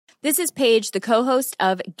This is Paige, the co-host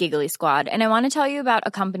of Giggly Squad, and I want to tell you about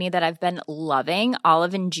a company that I've been loving,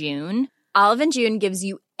 Olive & June. Olive & June gives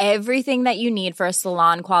you everything that you need for a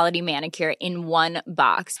salon-quality manicure in one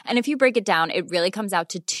box. And if you break it down, it really comes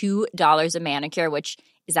out to $2 a manicure, which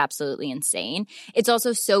is absolutely insane. It's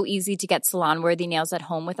also so easy to get salon-worthy nails at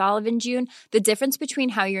home with Olive & June. The difference between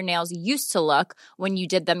how your nails used to look when you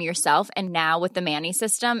did them yourself and now with the Mani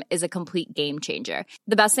system is a complete game changer.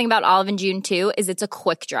 The best thing about Olive & June, too, is it's a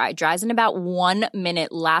quick dry. Dries in about 1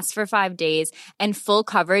 minute, lasts for 5 days, and full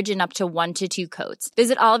coverage in up to 1 to 2 coats.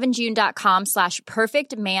 Visit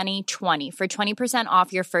oliveandjune.com/perfectmani20 for 20%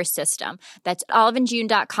 off your first system. That's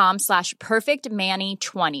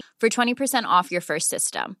oliveandjune.com/perfectmani20 for 20% off your first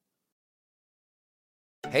system.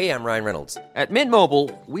 Hey, I'm Ryan Reynolds. At Mint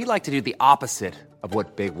Mobile, we like to do the opposite of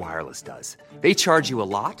what Big Wireless does. They charge you a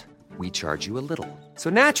lot, we charge you a little. So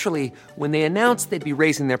naturally, when they announced they'd be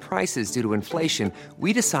raising their prices due to inflation,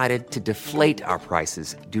 we decided to deflate our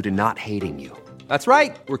prices due to not hating you. That's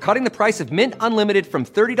right. We're cutting the price of Mint Unlimited from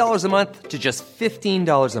 $30 a month to just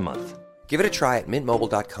 $15 a month. Give it a try at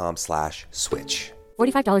mintmobile.com/switch.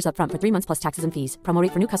 $45 up front for 3 months plus taxes and fees. Promo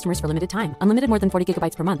rate for new customers for limited time. Unlimited more than 40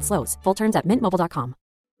 gigabytes per month. Slows full terms at mintmobile.com.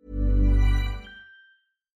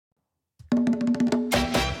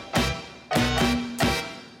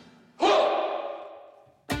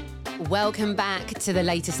 Welcome back to the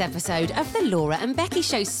latest episode of the Laura and Becky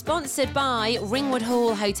Show, sponsored by Ringwood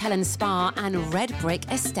Hall Hotel and Spa and Red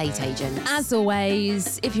Brick Estate Agents. As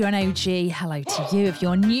always, if you're an OG, hello to you. If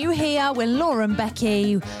you're new here, we're Laura and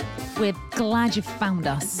Becky. We're glad you've found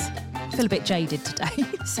us. I feel a bit jaded today.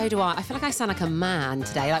 So do I. I feel like I sound like a man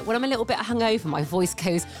today. Like when I'm a little bit hungover, my voice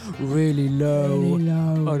goes really low.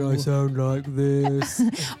 And I sound like this.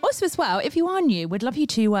 Also, as well, if you are new, we'd love you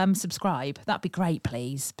to subscribe. That'd be great,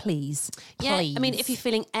 please. Please. Yeah, I mean, if you're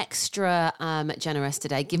feeling extra generous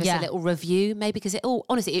today, give us a little review, maybe, because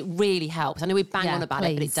honestly, it really helps. I know we bang on about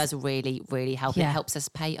it, but it does really, really help. Yeah. It helps us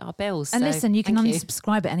pay our bills. And listen, you can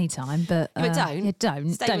unsubscribe at any time, but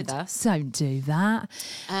don't. Stay with us. Don't do that.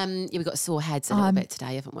 We've got sore heads a little bit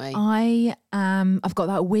today, haven't we? I've got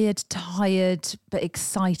that weird, tired but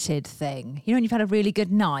excited thing. You know when you've had a really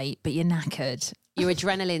good night, but you're knackered. Your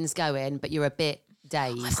adrenaline's going, but you're a bit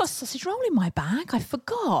dazed. I've got a sausage roll in my bag. I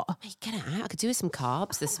forgot. Hey, get it out. I could do with some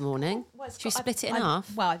carbs this morning. Should we split it in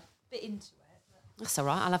half? Well, I've bit into it. That's all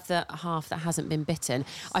right. I'll have the half that hasn't been bitten.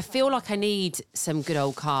 I feel like I need some good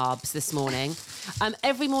old carbs this morning.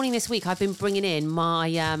 Every morning this week, I've been bringing in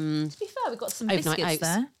my... to be fair, we've got some biscuits oats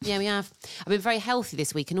there. Yeah, we have. I've been very healthy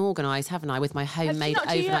this week and organised, haven't I, with my homemade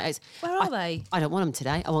overnight oats. Where are they? I don't want them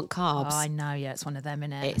today. I want carbs. Oh, I know. Yeah, it's one of them,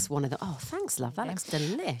 innit? It's one of them. Oh, thanks, love. That looks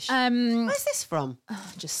delish. Where's this from?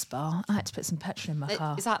 Just Spa. I had to put some petrol in my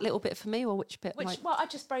car. Is that little bit for me or which bit? Well, I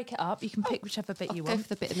just break it up. You can pick whichever bit you want. Go for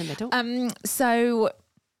the bit in the middle. So...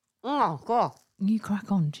 Oh, God. You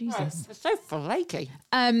crack on, Jesus. It's so flaky.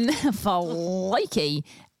 Flaky.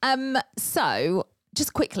 So,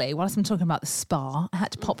 just quickly, whilst I'm talking about the Spa, I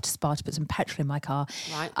had to pop to Spa to put some petrol in my car.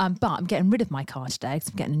 Right. But I'm getting rid of my car today because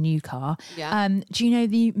I'm getting a new car. Yeah. Do you know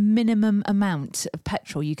the minimum amount of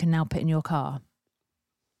petrol you can now put in your car?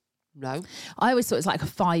 No. I always thought it was like a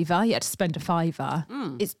 £5. You had to spend a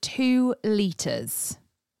 £5. It's 2 litres.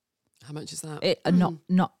 How much is that? I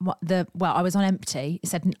was on empty. It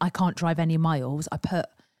said I can't drive any miles. I put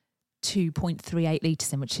 2.38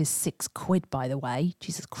 litres in, which is £6, by the way.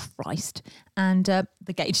 Jesus Christ. And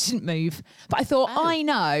the gauge didn't move. But I thought, I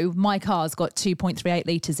know my car's got 2.38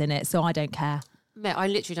 litres in it, so I don't care. Mate, I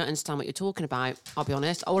literally don't understand what you're talking about, I'll be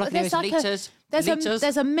honest. All I can hear is litres.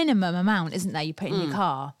 There's a minimum amount, isn't there, you put in your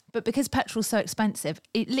car? But because petrol's so expensive,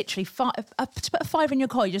 it literally, to put a £5 in your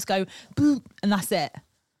car, you just go, boom, and that's it.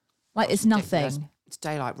 Like, it's nothing. It's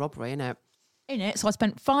daylight robbery, isn't it? So I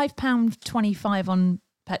spent £5.25 on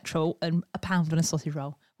petrol and £1 on a sausage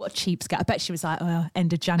roll. What a cheapskate. I bet she was like,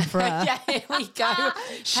 end of Jan for her. Yeah, here we go.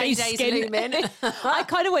 She's looming. I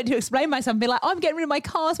kind of went to explain myself and be like, I'm getting rid of my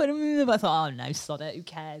car. So I thought, oh no, sod it, who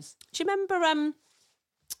cares? Do you remember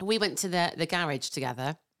we went to the garage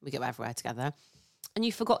together? We go everywhere together. And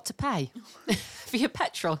you forgot to pay for your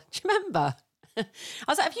petrol. Do you remember? I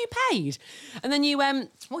was like, have you paid? And then you well,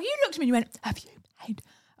 you looked at me and you went, have you paid?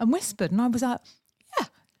 And whispered. And I was like, yeah.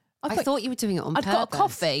 I thought you were doing it on purpose. I'd got a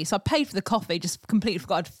coffee, so I paid for the coffee, just completely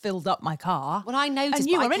forgot I'd filled up my car. Well, I noticed. And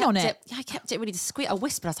you were in on it. Yeah, I kept it really discreet. I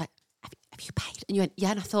whispered, I was like, have you paid? And you went,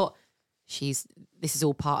 yeah. And I thought, this is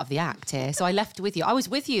all part of the act here. So I left with you. I was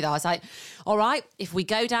with you though. I was like, all right, if we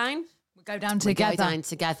go down... Go down together. We go down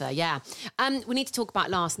together, yeah. We need to talk about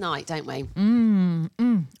last night, don't we?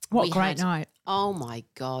 What a great night. Oh my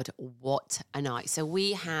God, what a night. So we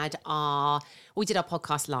did our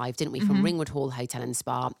podcast live, didn't we, from Ringwood Hall Hotel and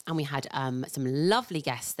Spa. And we had some lovely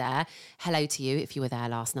guests there. Hello to you if you were there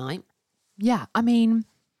last night. Yeah, I mean,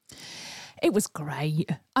 it was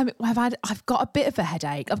great. I mean, I've got a bit of a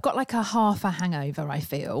headache. I've got like a half a hangover, I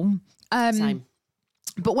feel. Same.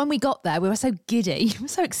 But when we got there, we were so giddy, we were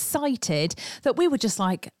so excited that we were just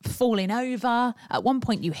like falling over. At one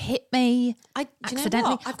point, you hit me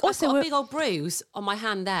accidentally. I've got a big old bruise on my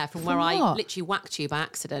hand there from where I what? literally whacked you by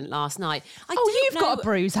accident last night. You've got a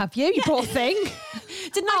bruise, have you? You poor thing.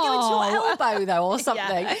 Didn't I go into your elbow though or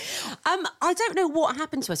something? Yeah. I don't know what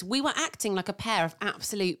happened to us. We were acting like a pair of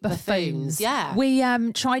absolute buffoons. Yeah. We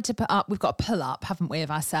tried to put up, we've got a pull up, haven't we,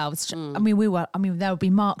 of ourselves? I mean, there would be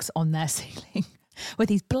marks on their ceiling. With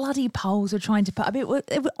these bloody poles we're trying to put up.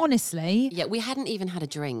 Honestly. Yeah, we hadn't even had a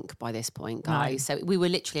drink by this point, guys. No. So we were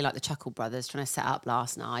literally like the Chuckle Brothers trying to set up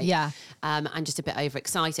last night. Yeah. And just a bit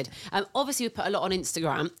overexcited. Obviously, we put a lot on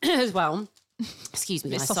Instagram as well. Excuse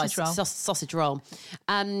me, sausage roll.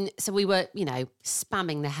 So we were,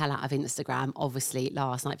 spamming the hell out of Instagram, obviously,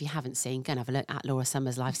 last night. If you haven't seen, go and have a look at Laura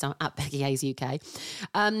Summers Lifestyle, at Becky Hayes UK.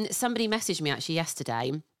 Somebody messaged me actually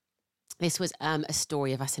yesterday. This was a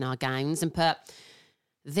story of us in our gowns and put,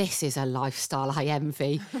 this is a lifestyle I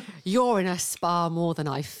envy. You're in a spa more than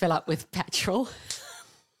I fill up with petrol.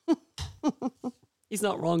 He's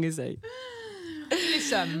not wrong, is he?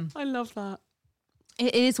 Listen. I love that.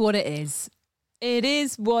 It is what it is. It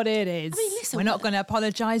is what it is. I mean, listen, we're not going to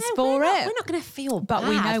apologise for it. We're not going to feel but bad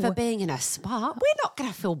we know for being in a spa. We're not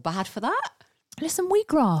going to feel bad for that. Listen, we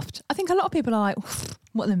graft. I think a lot of people are like,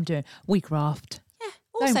 what are them doing? We graft.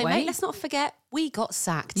 Also, mate, let's not forget, we got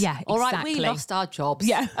sacked. Yeah, exactly. All right, we lost our jobs.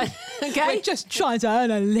 Yeah. Okay? We're just trying to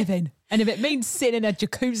earn a living. And if it means sitting in a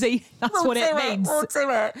jacuzzi, that's what it means.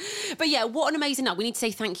 But yeah, what an amazing night. We need to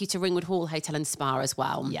say thank you to Ringwood Hall Hotel and Spa as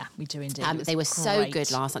well. Yeah, we do indeed. They were so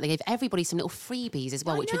good last night. They gave everybody some little freebies as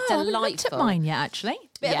well, which were delightful. I haven't looked at mine yet, actually.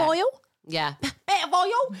 Bit of oil. Yeah. Bit of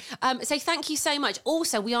oil. So thank you so much.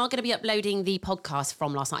 Also, we are going to be uploading the podcast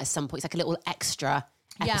from last night at some point. It's like a little extra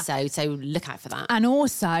episode, so look out for that. And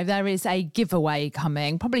also there is a giveaway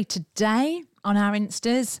coming probably today on our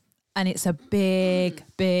Instas, and it's a big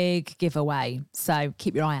giveaway, so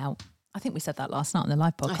keep your eye out. I think we said that last night on the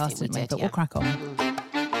live podcast, didn't we? But we'll crack on.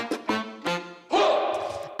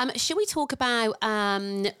 Should we talk about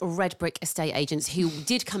Red Brick Estate Agents who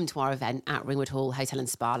did come to our event at Ringwood Hall Hotel and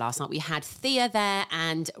Spa last night? We had Thea there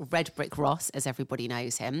and Red Brick Ross, as everybody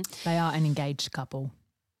knows him. They are an engaged couple.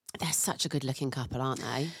 They're such a good-looking couple, aren't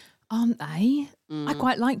they? Aren't they? I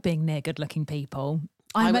quite like being near good-looking people.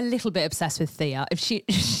 I'm a little bit obsessed with Thea. If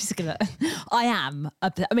she's gonna, I am.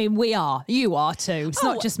 I mean, we are. You are too. It's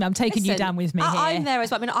not just me. I'm taking you down with me here. I'm there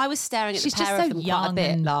as well. I mean, I was staring at the pair of them quite a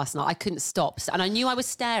bit last night. I couldn't stop, and I knew I was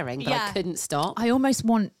staring, but I couldn't stop. I almost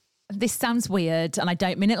want. This sounds weird, and I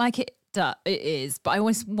don't mean it like it is, but I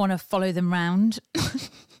always want to follow them round.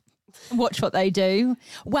 Watch what they do.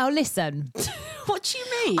 Well, listen. What do you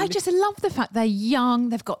mean? I just love the fact they're young.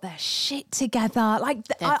 They've got their shit together. Like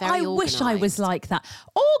I wish I was like that.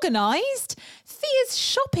 Organised. Thea's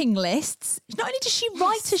shopping lists. Not only does she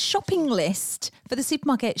write a shopping list for the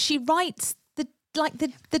supermarket, she writes the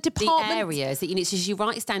department, the areas that you need. So she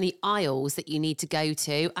writes down the aisles that you need to go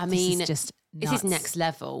to. I mean, this is next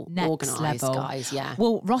level. Organised, guys. Yeah.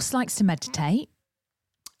 Well, Ross likes to meditate.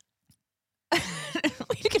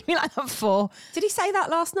 What are you looking at me like that for? Did he say that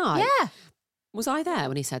last night? Yeah. Was I there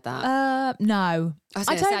when he said that? No.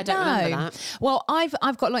 I don't remember that. Well,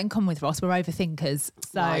 I've got a lot in common with Ross. We're overthinkers.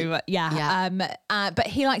 So, right. Yeah. But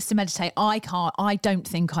he likes to meditate. I can't. I don't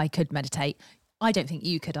think I could meditate. I don't think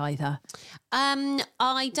you could either.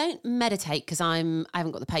 I don't meditate because I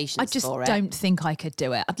haven't got the patience for it. I just don't think I could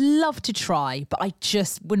do it. I'd love to try, but I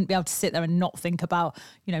just wouldn't be able to sit there and not think about,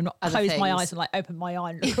 not other close things. my eyes and like open my eye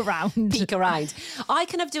and look around. Peek around. I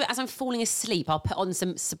kind of do it as I'm falling asleep. I'll put on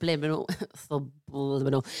some subliminal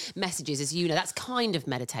messages, as you know. That's kind of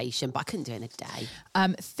meditation, but I couldn't do it in a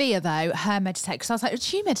day. Thea, though, her meditate, because I was like,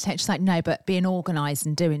 do you meditate? She's like, no, but being organised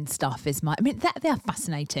and doing stuff is they're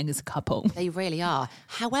fascinating as a couple. They really are.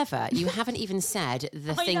 However, you haven't even said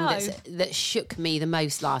the thing that shook me the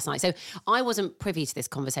most last night. So I wasn't privy to this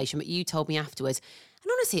conversation, but you told me afterwards.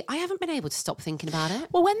 And honestly, I haven't been able to stop thinking about it.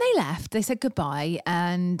 Well, when they left, they said goodbye,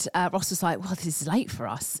 and Ross was like, well, this is late for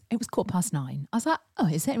us. It was 9:15. I was like, oh,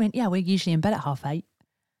 is it? He went, yeah, we're usually in bed at 8:30.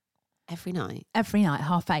 Every night? Every night,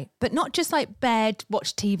 8:30. But not just like bed,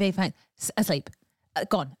 watch TV, phone, asleep.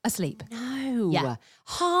 Gone, asleep. No. Yeah.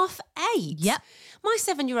 8:30? Yep. My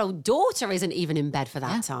 7-year-old daughter isn't even in bed for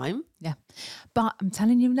that time. Yeah. But I'm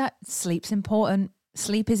telling you that sleep's important.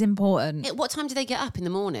 Sleep is important. What time do they get up in the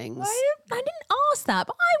mornings? I didn't ask that,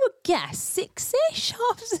 but I would guess 6-ish,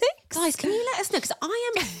 half 6. Guys, can you let us know? Because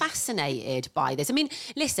I am fascinated by this. I mean,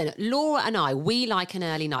 listen, Laura and I, we like an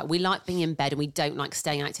early night. We like being in bed and we don't like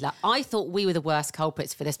staying out till late. I thought we were the worst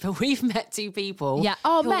culprits for this, but we've met two people Yeah. who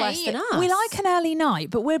are mate, worse than us. we like an early night,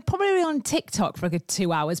 but we're probably on TikTok for a good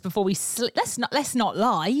 2 hours before we sleep. Let's not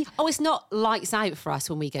lie. Oh, it's not lights out for us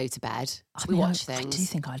when we go to bed. We watch I things. do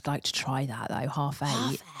think I'd like to try that though,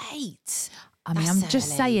 8:30. 8. I mean, That's I'm just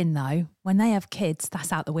early. saying though, when they have kids,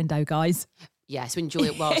 that's out the window, guys. Yeah, so enjoy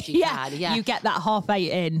it whilst you can. Yeah. You get that 8:30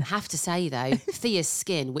 in. Have to say though, Thea's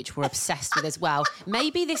skin, which we're obsessed with as well.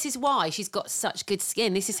 Maybe this is why she's got such good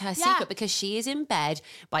skin. This is her secret because she is in bed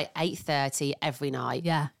by 8:30 every night.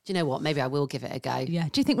 Yeah. Do you know what? Maybe I will give it a go. Yeah.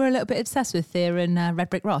 Do you think we're a little bit obsessed with Thea and Red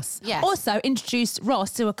Brick Ross? Yes. Also introduced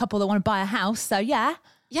Ross to a couple that want to buy a house. So yeah.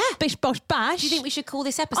 Yeah. Bish bosh bash. Do you think we should call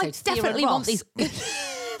this episode I Thea definitely and want Ross?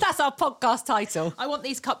 these. That's our podcast title. I want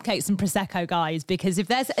these cupcakes and prosecco, guys, because if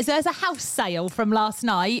there's a house sale from last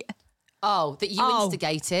night. Oh, that you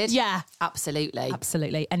instigated? Yeah. Absolutely.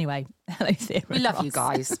 Absolutely. Anyway, hello, Thea. We love you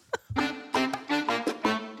guys.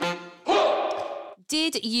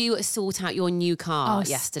 Did you sort out your new car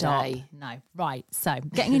yesterday? Stop. No. Right. So,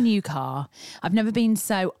 getting a new car. I've never been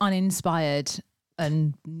so uninspired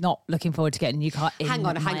and not looking forward to getting a new car in Hang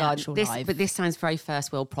on. my actual life. But this sounds very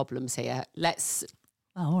first world problems here. Let's.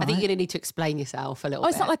 Oh, all I think right. you're going to need to explain yourself a little Oh,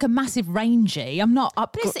 bit. it's not like a massive Rangy. I'm not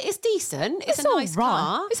up. But it's decent. It's a all nice right.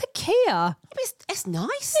 car. It's a Kia. Yeah, but it's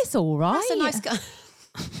nice. It's all right. That's a nice car.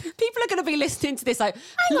 People are going to be listening to this like,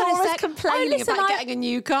 Hang on a Laura's sec. complaining Listen, about getting a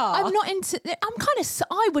new car. I'm not into. I'm kind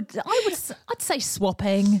of. I'd say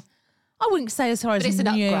swapping. I wouldn't say as far as But it's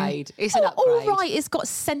an new. upgrade. It's an All upgrade. right, it's got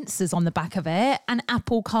sensors on the back of it and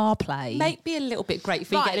Apple CarPlay. Mate, be a little bit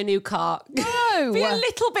grateful Right. you getting a new car. No. Be a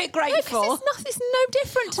little bit No, 'cause grateful. it's no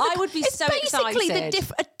different. To I would be it's so basically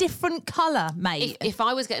excited. a different colour, mate. If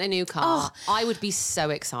I was getting a new car, I would be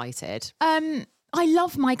so excited. I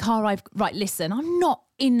love my car. Right. Listen, I'm not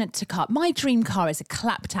into car. My dream car is a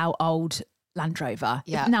clapped out old Land Rover.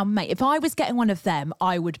 Yeah. Now, mate, if I was getting one of them,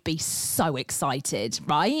 I would be so excited.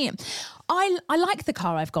 Right. I like the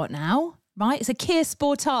car I've got now. Right, it's a Kia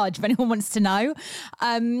Sportage. If anyone wants to know,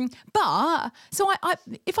 but so I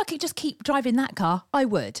if I could just keep driving that car, I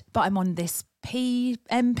would. But I'm on this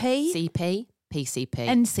CP, PCP.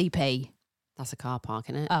 NCP. That's a car park,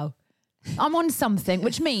 isn't it? Oh. I'm on something,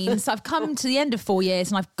 which means I've come to the end of 4 years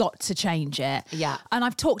and I've got to change it. Yeah. And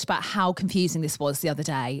I've talked about how confusing this was the other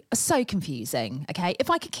day. So confusing, okay?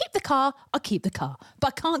 If I could keep the car, I'll keep the car. But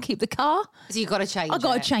I can't keep the car. So you've got to change I've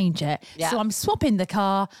got it. to change it. Yeah. So I'm swapping the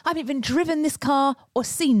car. I haven't even driven this car or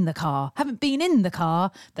seen the car. Haven't been in the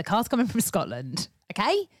car. The car's coming from Scotland,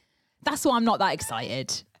 okay? That's why I'm not that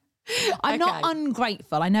excited. I'm not Okay.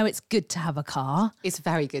 ungrateful. I know it's good to have a car, It's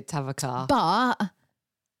very good to have a car. but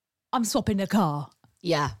I'm swapping the car.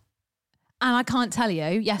 Yeah. And I can't tell you,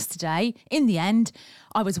 yesterday, in the end,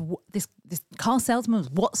 I was this car salesman was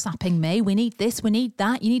WhatsApping me. We need this, we need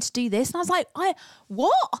that. You need to do this. And I was like,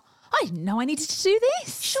 what? I didn't know I needed to do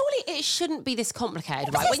this. Surely it shouldn't be this complicated,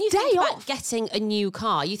 It was right? When you his think day about off. getting a new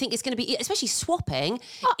car, you think it's going to be, especially swapping,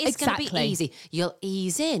 it's going to be exactly. easy. You'll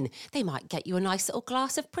ease in. They might get you a nice little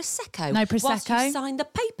glass of Prosecco. No Whilst you Prosecco. sign the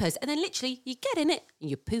papers. And then literally you get in it and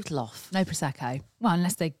you poodle off. No Prosecco. Well,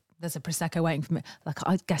 unless there's a Prosecco waiting for me. Like,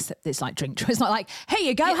 I guess it's like drink. It's not like, here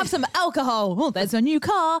you go, have some alcohol. Oh, there's a new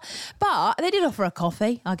car. But they did offer a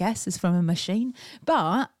coffee, I guess, it's from a machine.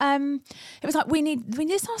 But it was like, we need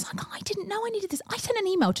this. I was like, I didn't know I needed this. I sent an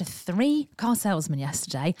email to 3 car salesmen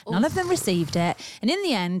yesterday. None of them received it. And in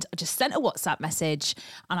the end, I just sent a WhatsApp message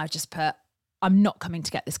and I just put, I'm not coming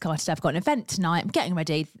to get this car today. I've got an event tonight. I'm getting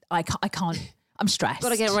ready. I can't. I'm stressed. Got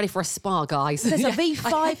to get ready for a spa, guys. There's a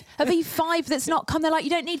V5 that's not come. They're like, you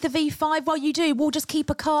don't need the V5. Well, you do. We'll just keep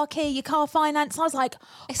a car key, your car finance. I was like,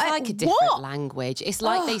 It's like a different what? language. It's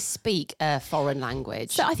like they speak a foreign language.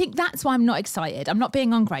 So I think that's why I'm not excited. I'm not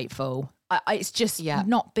being ungrateful. It's just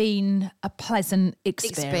not been a pleasant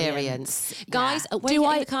experience. Guys, Yeah. where are you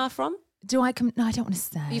getting the car from? Do I come? No, I don't want to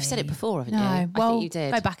say. You've said it before, haven't No, you? I well, think you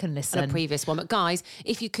did. go back and On listen. a previous one. But guys,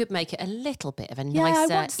 if you could make it a little bit of a Yeah,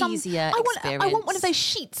 nicer, I want some, easier I want, experience. I want one of those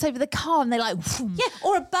sheets over the car, and they're like, Yeah,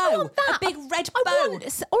 or a bow. I want that. A big red I bow. want,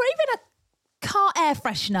 or even a car air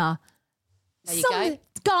freshener. There you go.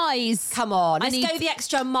 Guys, Come on, I let's need- go the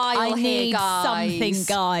extra mile I here, need guys. something,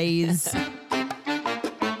 guys.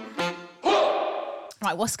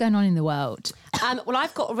 Right, what's going on in the world? Well,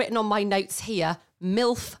 I've got written on my notes here,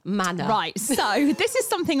 MILF Manor. Right, so this is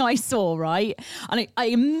something I saw, right? And I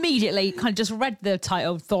immediately kind of just read the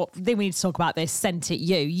title, thought, then we need to talk about this, sent it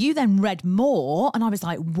you. You then read more, and I was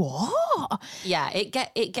like, what? Yeah, it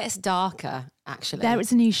gets darker, actually. There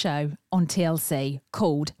is a new show on TLC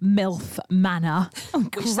called MILF Manor.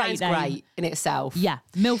 Which sounds great in itself. Yeah,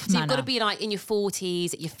 MILF So Manor. you've got to be like in your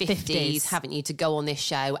 40s, your 50s, haven't you, to go on this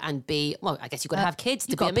show and be, well, I guess you've got to have kids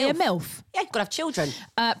to You've be got to be a MILF. Yeah, you've got to have children.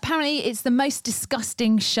 Apparently, it's the most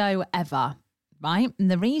disgusting show ever. Right, and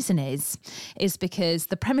the reason is because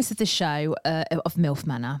the premise of the show of MILF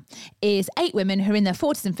Manor is 8 women who are in their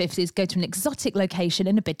 40s and 50s go to an exotic location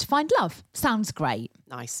in a bid to find love. Sounds great.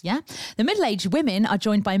 Nice. Yeah. The middle-aged women are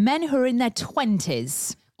joined by men who are in their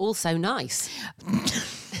 20s. Also nice.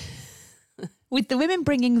 With the women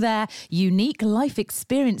bringing their unique life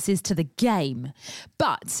experiences to the game.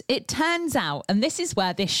 But it turns out, and this is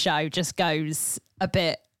where this show just goes a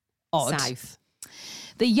bit odd. South.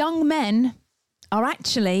 The young men are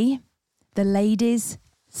actually the ladies'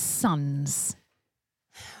 sons.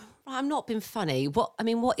 I'm not being funny. What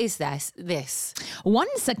is this? One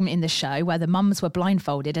segment in the show where the mums were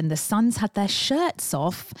blindfolded and the sons had their shirts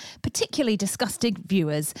off particularly disgusted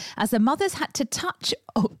viewers as the mothers had to touch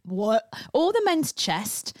all the men's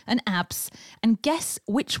chest and abs and guess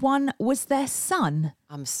which one was their son.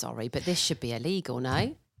 I'm sorry, but this should be illegal,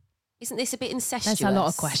 no? Isn't this a bit incestuous? There's a lot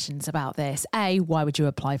of questions about this. A, why would you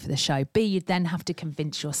apply for the show? B, you'd then have to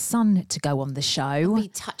convince your son to go on the show. Be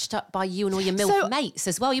touched up by you and all your MILF mates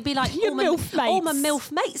as well. You'd be like, Your all my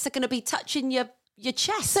MILF mates are going to be touching your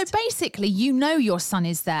chest. So basically, you know your son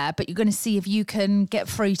is there, but you're going to see if you can get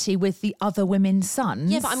fruity with the other women's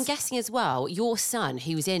sons. Yeah, but I'm guessing as well, your son,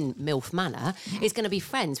 who's in MILF Manor, is going to be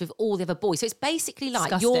friends with all the other boys. So it's basically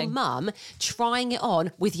like your mum trying it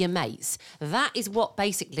on with your mates. That is what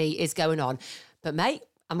basically is going on. But mate,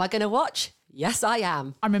 am I going to watch? Yes, I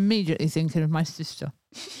am. I'm immediately thinking of my sister.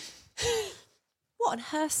 What, and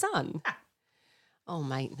her son? Oh,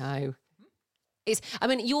 mate, no.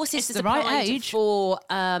 Your sister's the right applied age for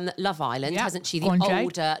Love Island, hasn't she? The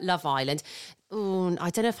older Love Island. Ooh, I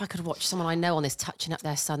don't know if I could watch someone I know on this touching up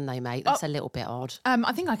their son, though, mate. That's a little bit odd.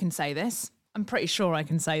 I think I can say this. I'm pretty sure I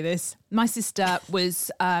can say this. My sister was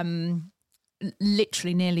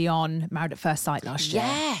literally nearly on Married at First Sight last year.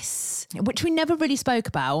 Yes. Which we never really spoke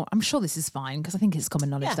about. I'm sure this is fine because I think it's common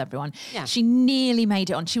knowledge to everyone. Yeah. She nearly made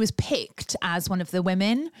it on. She was picked as one of the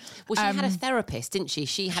women. Well, she had a therapist, didn't she?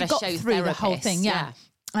 She had a got show through therapist. the whole thing, yeah.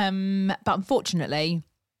 But unfortunately,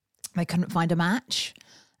 they couldn't find a match.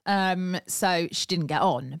 So she didn't get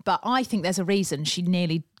on. But I think there's a reason she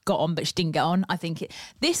nearly got on, but she didn't get on. I think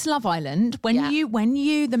this Love Island, when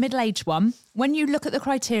you, the middle-aged one, when you look at the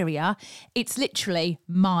criteria, it's literally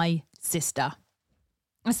my sister.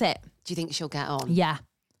 That's it. Do you think she'll get on? Yeah.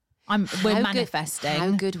 We're manifesting.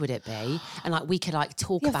 How good would it be? And like we could like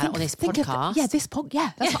talk about it on this podcast.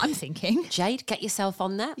 That's what I'm thinking. Jade, get yourself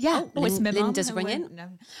on there. Yeah. Oh, Linda's ringing.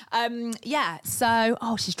 No. Yeah. So,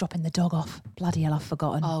 she's dropping the dog off. Bloody hell, I've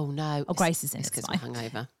forgotten. Oh no. Oh, Grace is in. It's because we're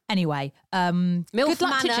hungover. Anyway, MILF good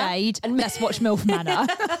luck Manor to Jade, and let's watch MILF Manor.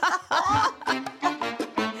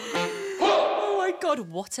 Oh my God,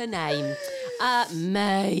 what a name.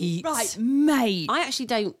 Mate. Right, mate. I actually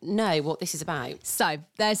don't know what this is about. So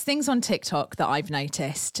there's things on TikTok that I've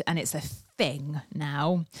noticed, and it's a thing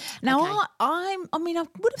now. Now, Okay. I would have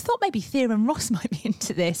thought maybe Thea and Ross might be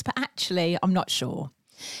into this, but actually, I'm not sure.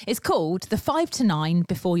 It's called the 5 to 9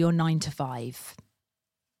 before your 9 to 5.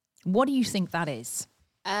 What do you think that is?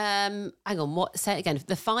 Hang on, what? Say it again.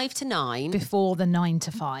 The 5 to 9. Before the 9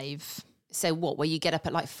 to 5. So what, where you get up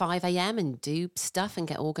at like 5 a.m. and do stuff and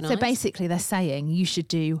get organised? So basically they're saying you should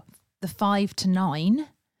do the 5 to 9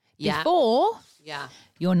 Yeah. before Yeah.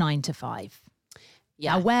 your 9 to 5.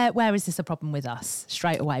 Yeah. Now, where is this a problem with us?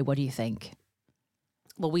 Straight away, what do you think?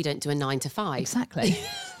 Well, we don't do a 9 to 5. Exactly.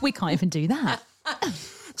 We can't even do that.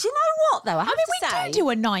 Do you know what, though? I We do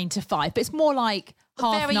a 9 to 5, but it's more like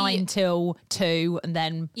half 9 till 2 and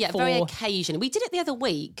then 4. Very occasionally. We did it the other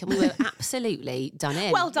week and we were absolutely done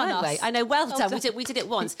in. Well done, weren't we? us. I know, well done. We did it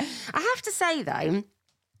once. I have to say, though,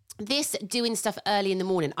 this doing stuff early in the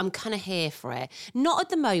morning, I'm kind of here for it. Not at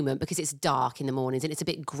the moment because it's dark in the mornings and it's a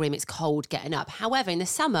bit grim, it's cold getting up. However, in the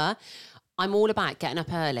summer, I'm all about getting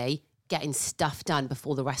up early, getting stuff done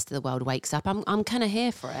before the rest of the world wakes up. I'm kind of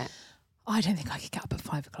here for it. I don't think I could get up at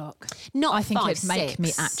 5 o'clock. Not I think 5, it'd make 6.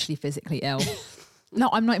 me actually physically ill. No,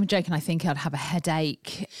 I'm not even joking. I think I'd have a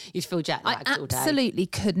headache. You'd feel jet lagged all day. Absolutely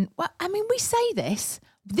couldn't. Well, I mean, we say this.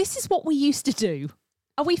 This is what we used to do.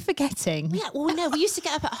 Are we forgetting? Yeah, well, no, we used to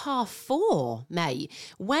get up at 4:30, mate.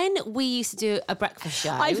 When we used to do a breakfast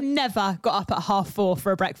show. I've never got up at 4:30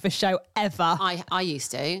 for a breakfast show ever. I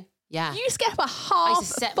used to. Yeah. You used to get up at 4:30. I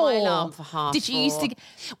used to set my alarm for 4:30. Did you used to?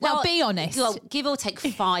 Well, be honest. Well, give or take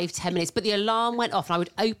 5-10 minutes, but the alarm went off and I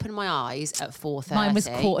would open my eyes at 4:30. Mine was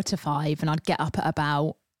 4:45 and I'd get up at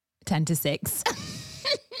about 10 to 6.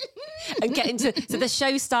 And get into, so the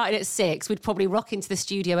show started at 6. We'd probably rock into the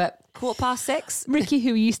studio at 6:15. Ricky,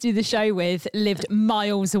 who we used to do the show with, lived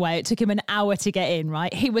miles away. It took him an hour to get in,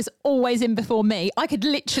 right? He was always in before me. I could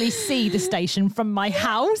literally see the station from my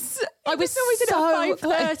house. I was always so in at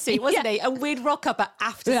 5:30, wasn't he? And we'd rock up at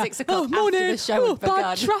after 6 o'clock after the show had begun.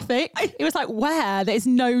 Bad traffic. It was like, where? There's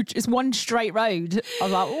no, just one straight road. I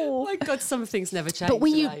was like, oh my God, some things never change.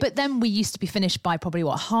 But then we used to be finished by probably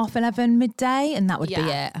 11:30 midday, and that would be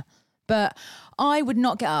it. But I would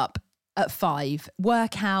not get up at 5,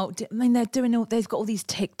 work out. I mean, they've got all these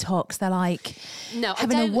TikToks. They're like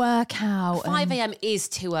having a workout. 5 a.m. is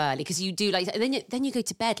too early because you do and then you go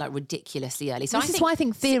to bed like ridiculously early. So this is why I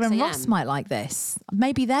think Thea and Ross might like this.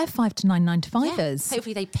 Maybe they're 5 to 9, 9 to 5ers. Yeah,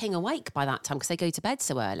 hopefully they ping awake by that time because they go to bed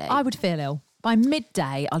so early. I would feel ill. By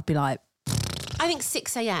midday, I'd be like... I think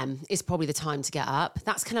 6 a.m. is probably the time to get up.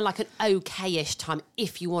 That's kind of like an okay-ish time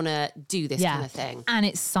if you want to do this kind of thing. And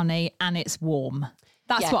it's sunny and it's warm.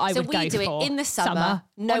 That's what I would go for. So we do it in the summer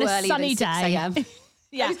no on a earlier sunny than 6 a.m.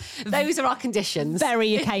 Yeah. Those are our conditions.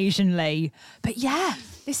 Very occasionally. But yeah,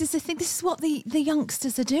 this is the thing. This is what the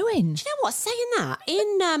youngsters are doing. Do you know what? Saying that,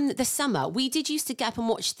 in the summer, we did used to get up and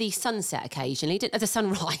watch the sunset occasionally, the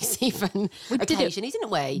sunrise even occasionally, didn't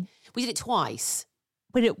we? We did it twice.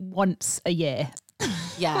 We did it once a year.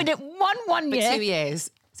 Yeah. We did one year. 2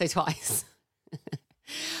 years, so twice.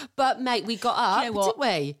 But, mate, we got up, didn't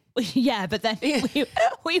we? Yeah, but then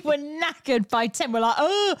we were knackered by 10. We're like,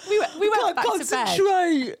 we went back to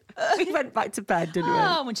bed. We went back to bed, didn't we?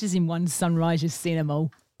 Oh, which is in one sunrise, you've seen them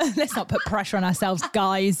all. Let's not put pressure on ourselves,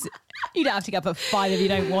 guys. You don't have to get up at 5 if you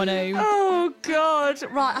don't want to. Oh, God.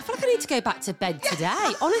 Right, I feel like I need to go back to bed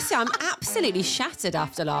today. Honestly, I'm absolutely shattered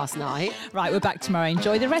after last night. Right, we're back tomorrow.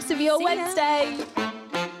 Enjoy the rest of your Wednesday.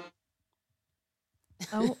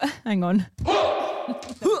 Oh, hang on.